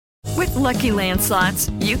With Lucky Land Slots,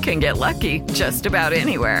 you can get lucky just about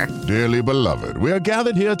anywhere. Dearly beloved, we are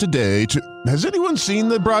gathered here today to... Has anyone seen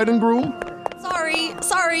the bride and groom?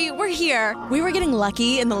 Sorry, we're here. We were getting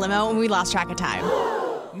lucky in the limo and we lost track of time.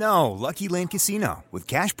 No, Lucky Land Casino, with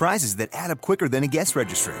cash prizes that add up quicker than a guest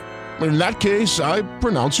registry. In that case, I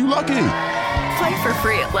pronounce you lucky. Play for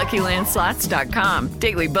free at LuckyLandSlots.com.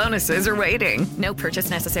 Daily bonuses are waiting. No purchase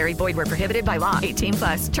necessary. Void where prohibited by law.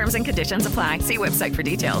 18+. Terms and conditions apply. See website for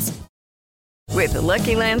details. With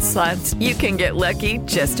Lucky Land Slots, you can get lucky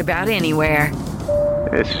just about anywhere.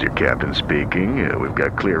 This is your captain speaking. We've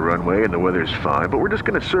got clear runway and the weather's fine, but we're just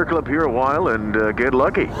going to circle up here a while and get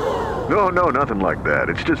lucky. No, nothing like that.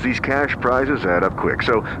 It's just these cash prizes add up quick.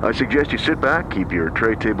 So I suggest you sit back, keep your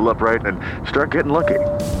tray table upright, and start getting lucky.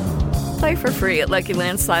 Play for free at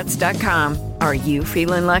LuckyLandSlots.com. Are you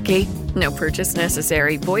feeling lucky? No purchase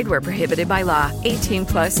necessary. Void where prohibited by law.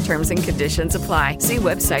 18+ terms and conditions apply. See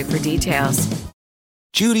website for details.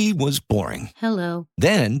 Judy was boring. Hello.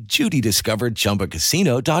 Then Judy discovered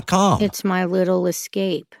ChumbaCasino.com. It's my little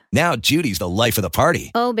escape. Now Judy's the life of the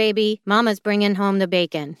party. Oh, baby, mama's bringing home the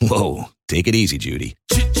bacon. Whoa, take it easy, Judy.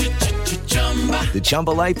 The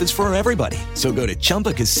Chumba life is for everybody. So go to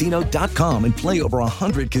ChumbaCasino.com and play over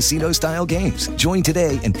 100 casino-style games. Join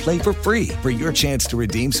today and play for free for your chance to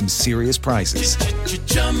redeem some serious prizes.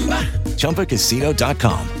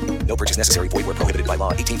 ChumbaCasino.com. No purchase necessary. Void where prohibited by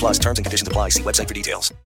law. 18+ terms and conditions apply. See website for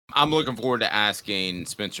details. I'm looking forward to asking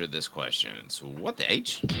Spencer this question. So what the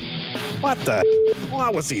H? What the?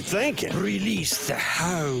 What was he thinking? Release the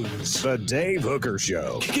hounds. The Dave Hooker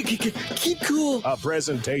Show. Keep cool. A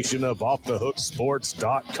presentation of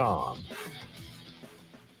OffTheHookSports.com.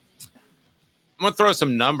 I'm going to throw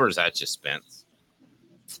some numbers at you, Spence.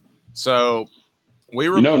 So we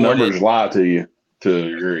reported... You know numbers lie to you to a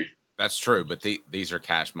degree. That's true, but these are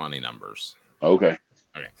cash money numbers. Okay.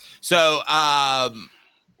 So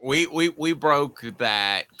we broke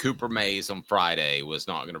that Cooper Mays on Friday was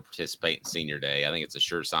not going to participate in senior day. I think it's a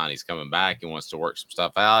sure sign he's coming back and wants to work some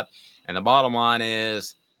stuff out. And the bottom line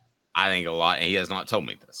is, I think a lot, and he has not told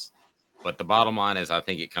me this, but the bottom line is I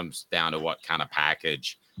think it comes down to what kind of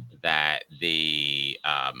package that the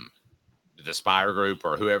Spire Group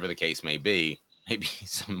or whoever the case may be, maybe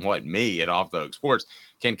somewhat me at Off the Hook Sports,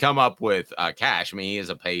 can come up with cash. I mean, he is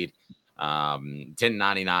a paid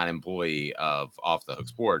 1099 employee of Off the Hook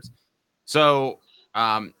Sports. So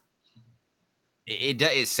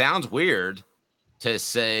it sounds weird to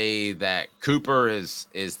say that Cooper is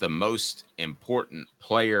the most important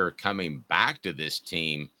player coming back to this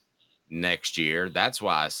team next year. That's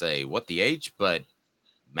why I say what the H, but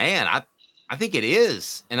man, I think it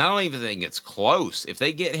is. And I don't even think it's close. If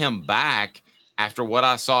they get him back after what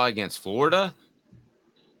I saw against Florida,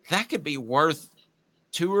 that could be worth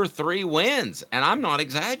 2 or 3 wins. And I'm not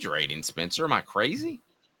exaggerating, Spencer. Am I crazy?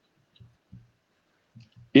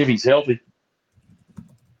 If he's healthy.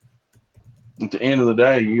 At the end of the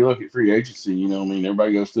day, you look at free agency, you know what I mean?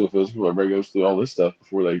 Everybody goes through a physical. Everybody goes through all this stuff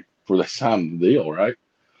before they sign the deal, right?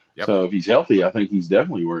 Yep. So if he's healthy, I think he's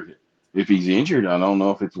definitely worth it. If he's injured, I don't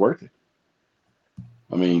know if it's worth it.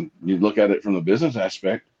 I mean, you look at it from the business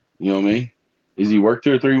aspect, you know what I mean? Is he worth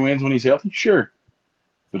 2 or 3 wins when he's healthy? Sure.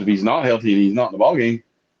 But if he's not healthy and he's not in the ballgame,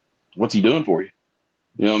 what's he doing for you?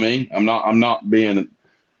 You know what I mean? I'm not being, I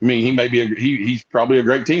mean, he may be, he's probably a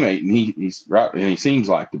great teammate and he's right. And he seems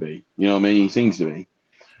like to be, you know what I mean? He seems to be.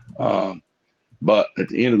 But at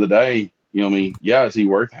the end of the day, you know what I mean? Yeah. Is he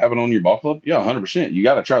worth having on your ball club? Yeah, 100%. You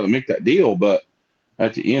got to try to make that deal. But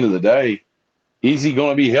at the end of the day, is he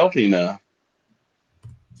going to be healthy enough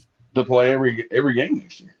to play every game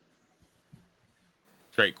next year?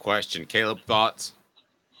 Great question. Caleb, thoughts?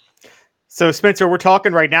 So, Spencer, we're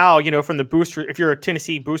talking right now, you know, from the booster, if you're a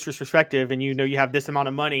Tennessee booster's perspective and you know you have this amount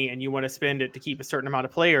of money and you want to spend it to keep a certain amount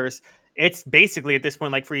of players, it's basically at this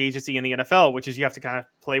point like free agency in the NFL, which is you have to kind of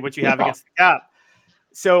play what you have against the cap.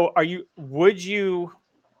 So would you,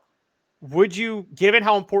 given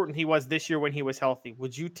how important he was this year when he was healthy,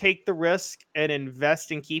 would you take the risk and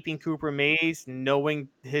invest in keeping Cooper Mays knowing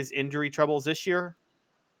his injury troubles this year?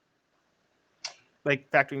 Like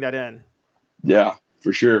factoring that in? Yeah,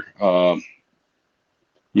 for sure.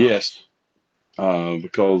 Yes,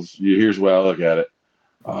 because here's the way I look at it.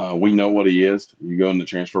 We know what he is. You go in the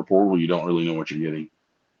transfer portal, you don't really know what you're getting.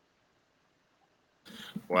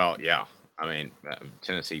 Well, yeah. I mean,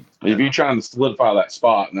 Tennessee. If you're trying to solidify that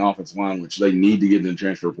spot in the offensive line, which they need to get in the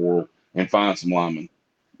transfer portal and find some linemen,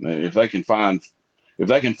 if they can find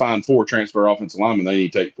 4 transfer offensive linemen, they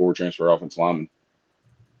need to take 4 transfer offensive linemen.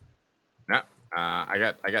 No,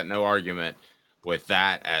 I got no argument with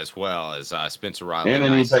that as well as Spencer Riley. And they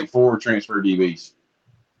need to take 4 transfer DBs.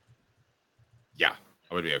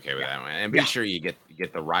 I would be okay with that one. And be sure you get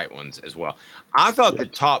the right ones as well. I thought the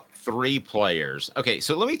top 3 players. Okay,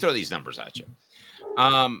 so let me throw these numbers at you.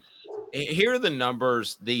 Here are the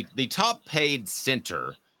numbers. The top paid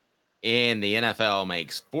center in the NFL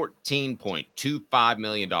makes $14.25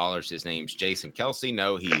 million. His name's Jason Kelsey.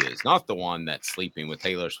 No, he is not the one that's sleeping with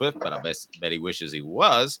Taylor Swift, but I bet he wishes he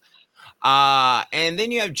was. And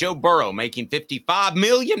then you have Joe Burrow making $55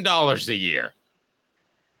 million a year.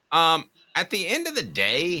 At the end of the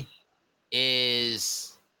day,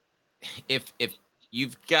 is if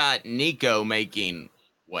you've got Nico making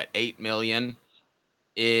what, $8 million,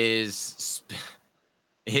 is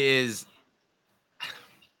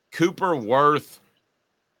Cooper worth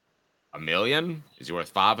 $1 million? Is he worth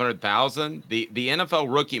 500,000? The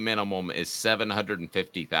NFL rookie minimum is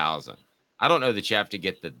 750,000. I don't know that you have to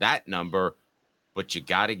get to that number, but you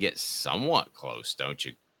got to get somewhat close, don't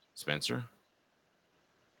you, Spencer?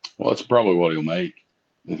 Well, that's probably what he'll make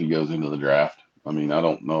if he goes into the draft. I mean, I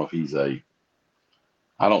don't know if he's a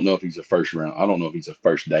first round. I don't know if he's a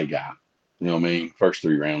first day guy. You know what I mean? First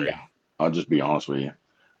 3 round guy. I'll just be honest with you.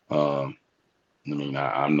 I mean,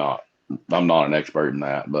 I'm not an expert in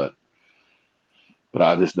that, but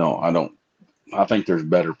I just don't. I think there's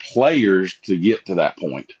better players to get to that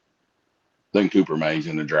point than Cooper Mays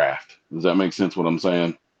in the draft. Does that make sense? What I'm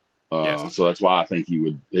saying? Yes. So that's why I think he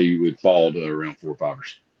would fall to around 4, 5,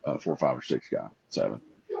 or 6 guy, 7.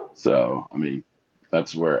 So I mean,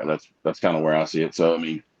 that's kind of where I see it. So I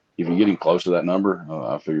mean, if you're getting close to that number,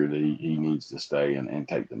 I figure that he needs to stay and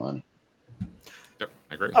take the money. Yep,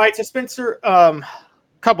 I agree. All right, so Spencer,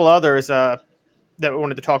 couple others that we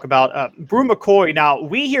wanted to talk about. Bru McCoy. Now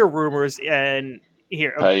we hear rumors and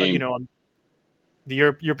here,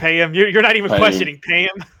 you're paying him. You're not even questioning. Pay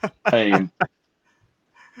him. Pay him.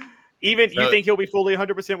 Even you think he'll be fully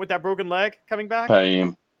 100% with that broken leg coming back? Pay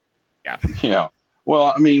him. Yeah. Yeah.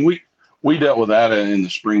 Well, I mean, we dealt with that in the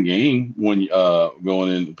spring game when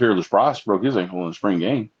going in. Peerless Price broke his ankle in the spring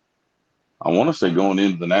game. I want to say going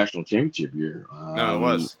into the national championship year. No, it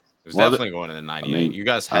was. It was definitely going to the 98. I mean, you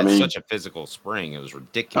guys had such a physical spring. It was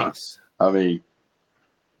ridiculous. I mean,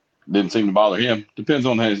 didn't seem to bother him. Depends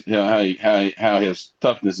on how his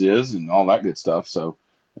toughness is and all that good stuff. So,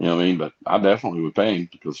 you know what I mean? But I definitely would pay him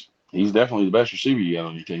because he's definitely the best receiver you got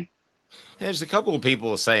on your team. There's a couple of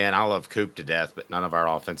people saying I love Coop to death, but none of our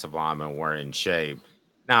offensive linemen were in shape.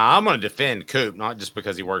 Now, I'm going to defend Coop, not just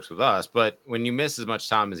because he works with us, but when you miss as much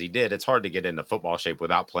time as he did, it's hard to get into football shape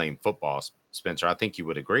without playing football, Spencer. I think you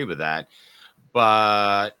would agree with that.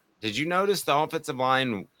 But did you notice the offensive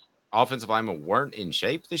linemen weren't in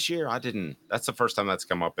shape this year? I didn't. That's the first time that's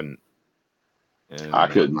come up. I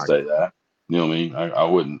couldn't say that. You know what I mean? I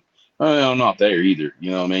wouldn't. I'm not there either.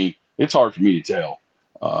 You know what I mean? It's hard for me to tell.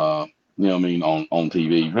 You know what I mean? On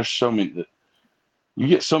TV, there's so many. You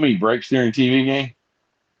get so many breaks during a TV game.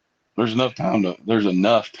 There's enough time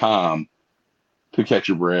to catch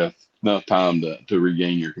your breath, enough time to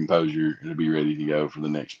regain your composure and to be ready to go for the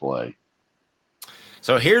next play.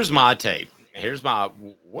 So here's my take. Here's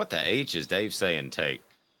what the H is Dave saying take.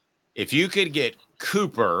 If you could get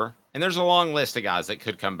Cooper, and there's a long list of guys that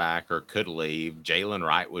could come back or could leave. Jalen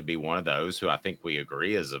Wright would be one of those who I think we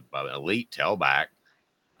agree is an elite tailback.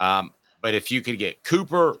 But if you could get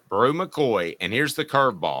Cooper, Bru McCoy, and here's the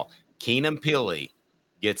curveball, Keenan Pili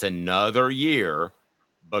gets another year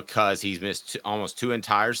because he's missed almost 2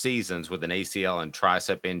 entire seasons with an ACL and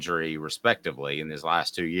tricep injury, respectively, in his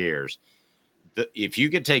last 2 years. If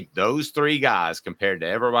you could take those 3 guys compared to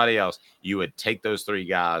everybody else, you would take those 3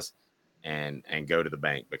 guys and go to the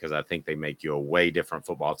bank because I think they make you a way different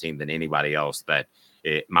football team than anybody else that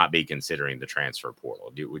it might be considering the transfer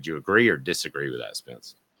portal. Would you agree or disagree with that,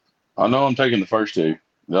 Spence? I know I'm taking the first 2.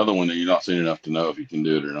 The other one that you're not seeing enough to know if you can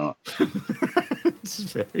do it or not. It's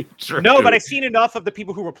very true. No, but I've seen enough of the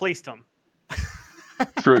people who replaced him.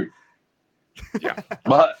 True. Yeah.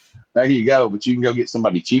 But there you go. But you can go get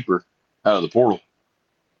somebody cheaper out of the portal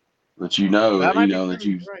that you know what I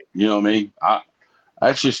mean.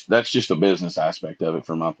 That's just a business aspect of it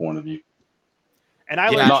from my point of view. And I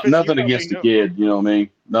nothing against the kid, you know what I mean?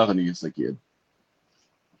 Nothing against the kid.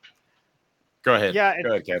 Go ahead. Yeah.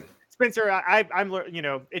 Go ahead, Kev. Spencer, I'm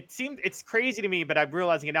it's crazy to me, but I'm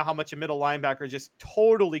realizing it now how much a middle linebacker just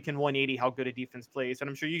totally can 180 how good a defense plays. And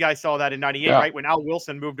I'm sure you guys saw that in 98, right? When Al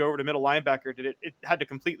Wilson moved over to middle linebacker, it had to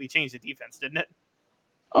completely change the defense, didn't it?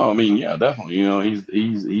 Oh, I mean, yeah, definitely. You know,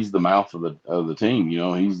 he's the mouth of the team. You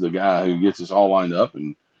know, he's the guy who gets us all lined up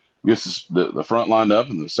and gets us the front lined up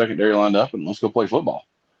and the secondary lined up and let's go play football.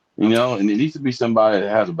 You know, and it needs to be somebody that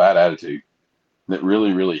has a bad attitude that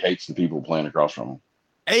really, really hates the people playing across from him.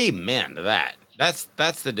 Amen to that.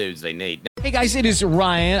 That's the dudes they need. Hey guys, it is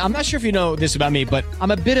Ryan. I'm not sure if you know this about me, but I'm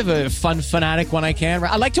a bit of a fun fanatic when I can.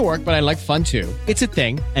 I like to work, but I like fun too. It's a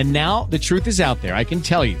thing. And now the truth is out there. I can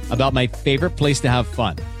tell you about my favorite place to have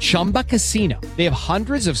fun. Chumba Casino. They have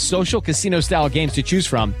hundreds of social casino style games to choose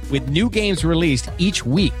from with new games released each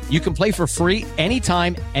week. You can play for free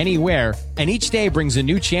anytime, anywhere. And each day brings a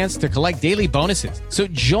new chance to collect daily bonuses. So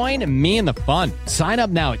join me in the fun. Sign up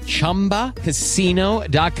now at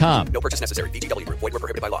ChumbaCasino.com. No purchase necessary. VGW. Void where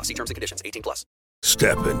prohibited by law. See terms and conditions. 18+.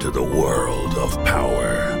 Step into the world of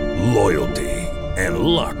power, loyalty, and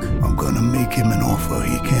luck. I'm going to make him an offer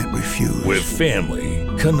he can't refuse. With family,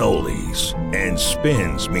 cannolis, and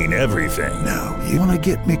spins mean everything. Now, you want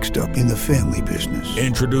to get mixed up in the family business.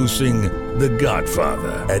 Introducing The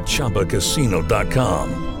Godfather at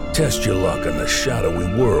ChumbaCasino.com. Test your luck in the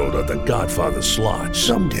shadowy world of The Godfather slot.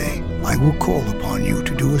 Someday, I will call upon you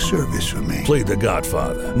to do a service for me. Play The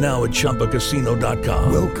Godfather, now at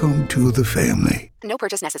ChumbaCasino.com. Welcome to the family. No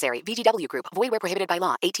purchase necessary. VGW Group. Void where prohibited by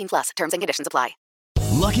law. 18+. Terms and conditions apply.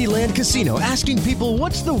 Lucky Land Casino, asking people,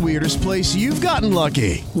 what's the weirdest place you've gotten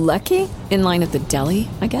lucky? Lucky? In line at the deli,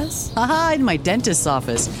 I guess? Aha, in my dentist's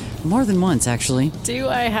office. More than once, actually. Do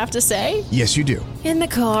I have to say? Yes, you do. In the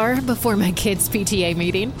car before my kids' PTA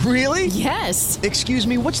meeting. Really? Yes. Excuse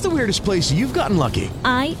me, what's the weirdest place you've gotten lucky?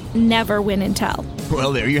 I never win and tell.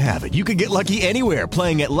 Well, there you have it. You can get lucky anywhere,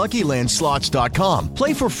 playing at LuckyLandSlots.com.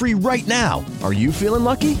 Play for free right now. Are you feeling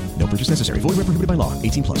lucky? No purchase necessary. Void where prohibited by law.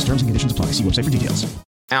 18+. Terms and conditions apply. See website for details.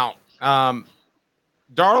 Now,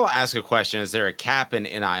 Darla asked a question. Is there a cap in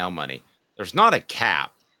NIL money? There's not a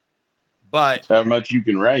cap, but how much you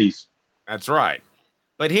can raise. That's right.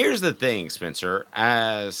 But here's the thing, Spencer,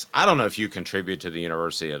 as I don't know if you contribute to the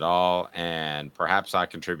university at all, and perhaps I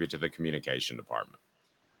contribute to the communication department,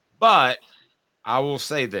 but I will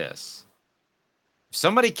say this. If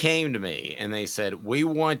somebody came to me and they said, we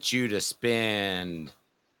want you to spend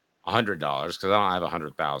 $100 because I don't have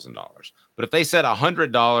 $100,000. But if they said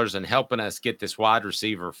 $100 in helping us get this wide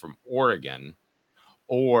receiver from Oregon,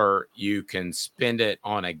 or you can spend it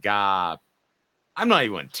on a guy, I'm not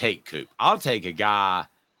even going to take Coop. I'll take a guy.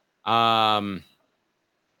 I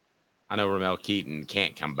know Ramel Keaton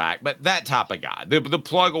can't come back, but that type of guy, the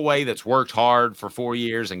plug away that's worked hard for 4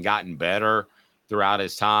 years and gotten better throughout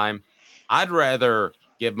his time. I'd rather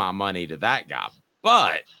give my money to that guy.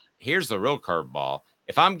 But here's the real curveball.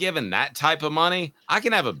 If I'm given that type of money, I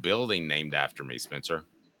can have a building named after me, Spencer.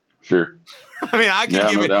 Sure. I mean, I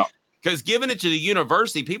can give no it because giving it to the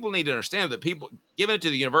university, people need to understand that people giving it to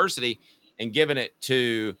the university and giving it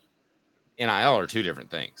to NIL are two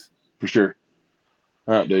different things. For sure.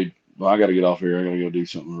 All right, dude. Well, I got to get off here. I got to go do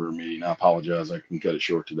something for a meeting. I apologize. I can cut it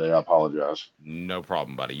short today. I apologize. No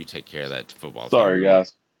problem, buddy. You take care of that football. Sorry, team.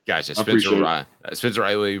 guys. Guys, Spencer,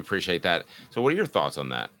 I really appreciate that. So what are your thoughts on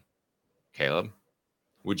that, Caleb?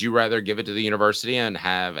 Would you rather give it to the university and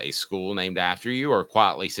have a school named after you, or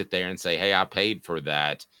quietly sit there and say, hey, I paid for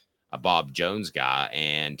that Bob Jones guy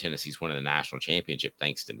and Tennessee's winning the national championship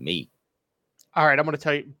thanks to me? All right, I'm going to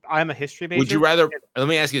tell you, I'm a history major. Would you rather, let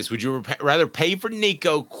me ask you this, would you rather pay for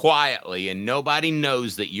Nico quietly and nobody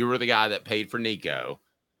knows that you were the guy that paid for Nico,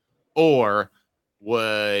 or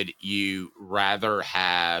would you rather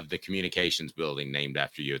have the communications building named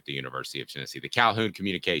after you at the University of Tennessee, the Calhoun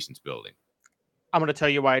Communications Building? I'm going to tell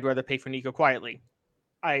you why I'd rather pay for Nico quietly.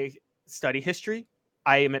 I study history.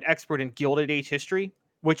 I am an expert in Gilded Age history,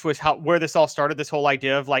 which was where this all started, this whole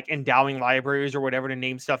idea of like endowing libraries or whatever to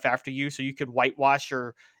name stuff after you so you could whitewash,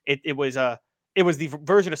 or it was the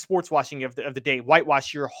version of sports washing of the day.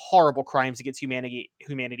 Whitewash your horrible crimes against humanity.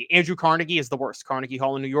 Andrew Carnegie is the worst. Carnegie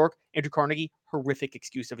Hall in New York. Andrew Carnegie, horrific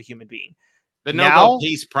excuse of a human being. The Nobel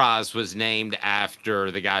Peace Prize was named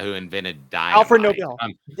after the guy who invented dynamite. Alfred Nobel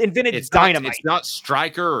invented dynamite. It's not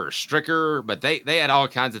Stryker or Stricker, but they had all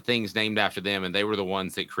kinds of things named after them, and they were the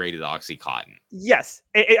ones that created OxyContin. Yes,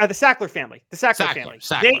 the Sackler family. The Sackler family.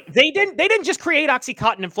 Sackler. They didn't just create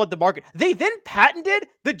OxyContin and flood the market. They then patented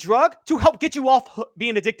the drug to help get you off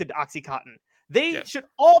being addicted to OxyContin. They should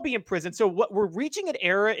all be in prison. So what we're reaching an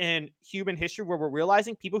era in human history where we're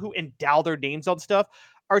realizing people who endow their names on stuff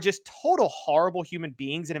are just total horrible human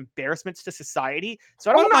beings and embarrassments to society. So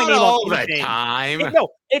I don't want my name on anything. No,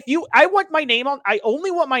 I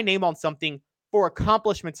only want my name on something for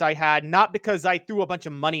accomplishments I had, not because I threw a bunch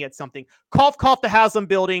of money at something. Cough, the Haslam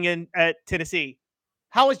building at Tennessee.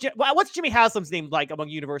 What's Jimmy Haslam's name like among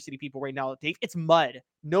university people right now, Dave? It's mud.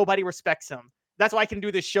 Nobody respects him. That's why I can do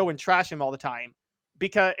this show and trash him all the time.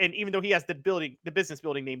 And even though he has the business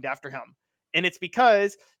building named after him. And it's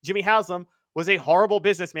because Jimmy Haslam was a horrible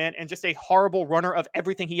businessman and just a horrible runner of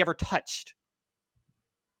everything he ever touched.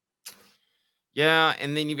 Yeah,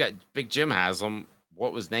 and then you've got Big Jim Haslam.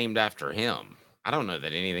 What was named after him? I don't know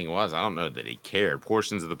that anything was. I don't know that he cared.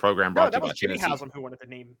 Portions of the program brought to you by Jimmy Tennessee. Haslam who wanted the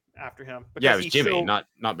name after him. Yeah, it was Jimmy, not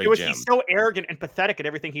Big Jim. He's so arrogant and pathetic at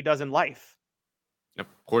everything he does in life. Yep.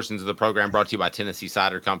 Portions of the program brought to you by Tennessee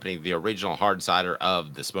Cider Company, the original hard cider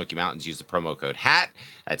of the Smoky Mountains. Use the promo code HAT.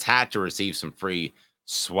 That's HAT to receive some free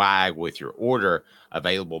swag with your order,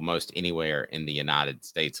 available most anywhere in the United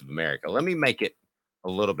States of America. Let me make it a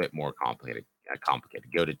little bit more complicated.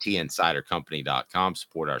 Go to tncidercompany.com,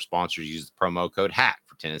 support our sponsors, use the promo code HAT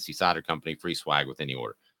for Tennessee Cider Company, free swag with any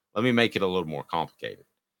order. Let me make it a little more complicated.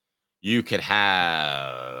 You could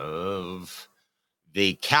have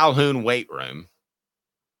the Calhoun weight room,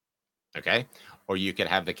 okay? Or you could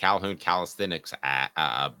have the Calhoun Calisthenics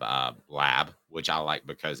lab, which I like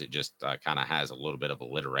because it just kind of has a little bit of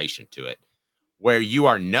alliteration to it, where you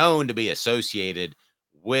are known to be associated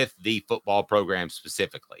with the football program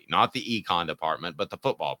specifically, not the econ department, but the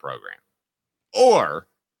football program. Or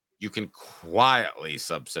you can quietly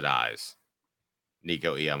subsidize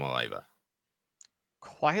Nico Iamaleava.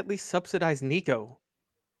 Quietly subsidize Nico.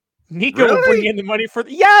 Nico will bring in the money for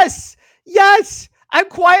yes. I'm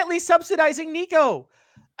quietly subsidizing Nico.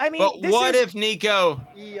 I mean, but what if Nico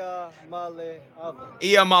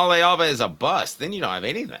Iamaleava is a bust? Then you don't have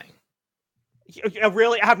anything.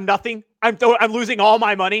 Really? I have nothing. I'm losing all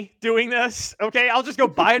my money doing this. Okay, I'll just go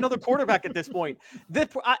buy another quarterback at this point.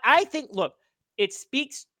 I think. Look, it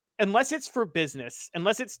speaks unless it's for business,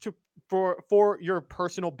 unless it's for your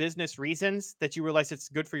personal business reasons that you realize it's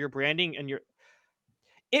good for your branding and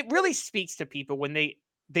it really speaks to people when they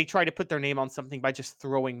try to put their name on something by just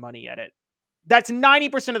throwing money at it. That's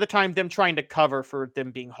 90% of the time them trying to cover for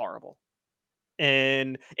them being horrible.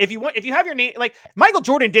 And if you have your name, like Michael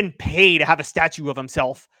Jordan didn't pay to have a statue of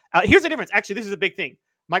himself. Here's the difference. Actually, this is a big thing.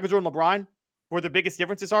 Michael Jordan, LeBron, where the biggest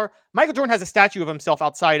differences are. Michael Jordan has a statue of himself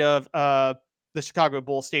outside of the Chicago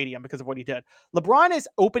Bulls Stadium because of what he did. LeBron is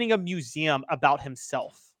opening a museum about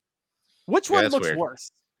himself. Which one looks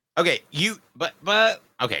worse? Okay, but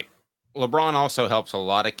okay. LeBron also helps a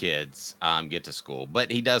lot of kids get to school, but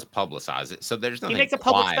he does publicize it. So there's nothing. He makes a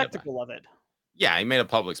public spectacle of it. Yeah, he made a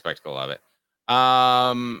public spectacle of it.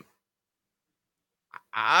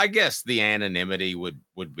 I guess the anonymity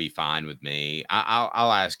would be fine with me.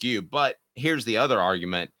 I'll ask you, but here's the other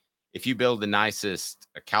argument. If you build the nicest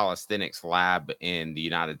calisthenics lab in the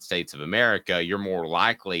United States of America, you're more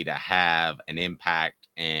likely to have an impact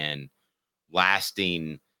and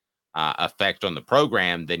lasting effect on the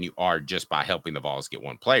program than you are just by helping the Vols get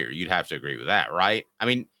one player. You'd have to agree with that, right? I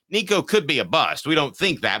mean, Nico could be a bust. We don't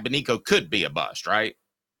think that, but Nico could be a bust, right?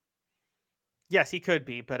 Yes, he could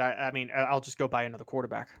be, but I mean, I'll just go buy another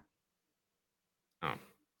quarterback. Oh,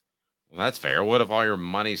 well, that's fair. What if all your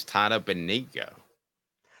money's tied up in Nico?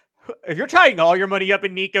 If you're tying all your money up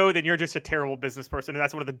in Nico, then you're just a terrible business person, and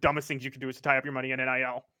that's one of the dumbest things you can do is to tie up your money in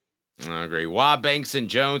NIL. I agree. Why Banks and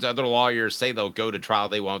Jones? Other lawyers say they'll go to trial.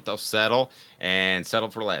 They won't. They'll settle and settle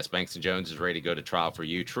for less. Banks and Jones is ready to go to trial for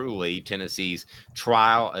you. Truly, Tennessee's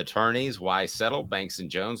trial attorneys. Why settle? Banks and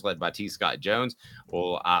Jones, led by T. Scott Jones,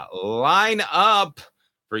 will line up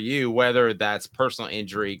for you, whether that's personal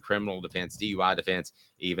injury, criminal defense, DUI defense,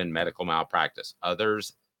 even medical malpractice.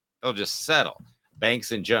 Others, they'll just settle.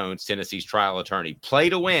 Banks and Jones, Tennessee's trial attorney. Play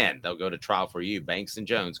to win. They'll go to trial for you. Banks and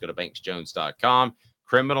Jones. Go to banksjones.com.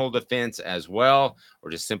 Criminal defense as well, or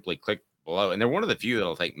just simply click below. And they're one of the few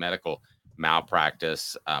that'll take medical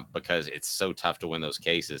malpractice because it's so tough to win those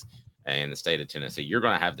cases in the state of Tennessee. You're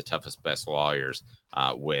going to have the toughest, best lawyers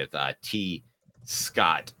with T.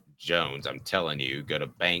 Scott Jones. I'm telling you, go to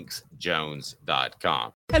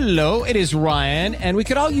banksjones.com. Hello, it is Ryan, and we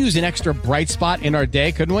could all use an extra bright spot in our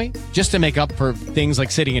day, couldn't we? Just to make up for things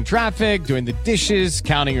like sitting in traffic, doing the dishes,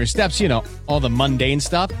 counting your steps, you know, all the mundane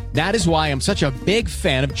stuff. That is why I'm such a big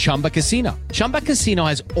fan of Chumba Casino. Chumba Casino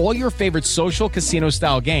has all your favorite social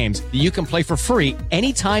casino-style games that you can play for free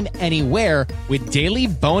anytime, anywhere with daily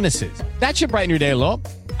bonuses. That should brighten your day a little.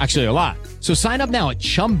 Actually, a lot. So sign up now at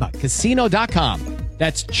ChumbaCasino.com.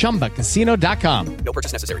 That's ChumbaCasino.com. No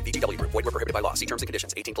purchase necessary. VGW Group. Void where prohibited by law. See terms and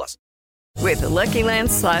conditions. 18+. With the Lucky Land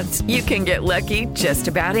Slots, you can get lucky just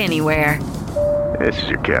about anywhere. This is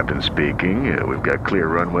your captain speaking. We've got clear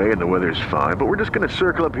runway and the weather's fine, but we're just going to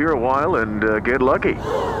circle up here a while and get lucky.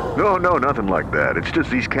 No, nothing like that. It's just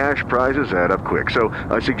these cash prizes add up quick. So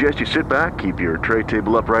I suggest you sit back, keep your tray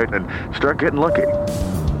table upright, and start getting lucky.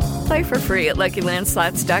 Play for free at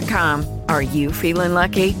LuckyLandSlots.com. Are you feeling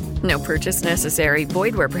lucky? No purchase necessary.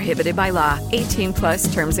 Void where prohibited by law.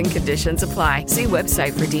 18+ terms and conditions apply. See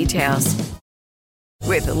website for details.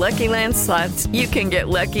 With the Lucky Land Slots, you can get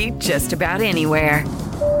lucky just about anywhere.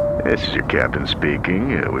 This is your captain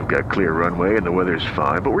speaking. We've got clear runway and the weather's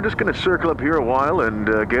fine, but we're just going to circle up here a while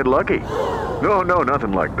and get lucky. No,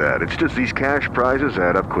 nothing like that. It's just these cash prizes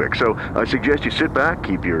add up quick. So I suggest you sit back,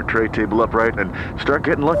 keep your tray table upright, and start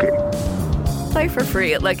getting lucky. Play for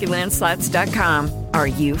free at LuckyLandSlots.com. Are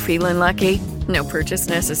you feeling lucky? No purchase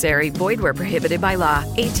necessary. Void where prohibited by law.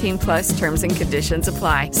 18+ terms and conditions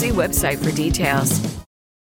apply. See website for details.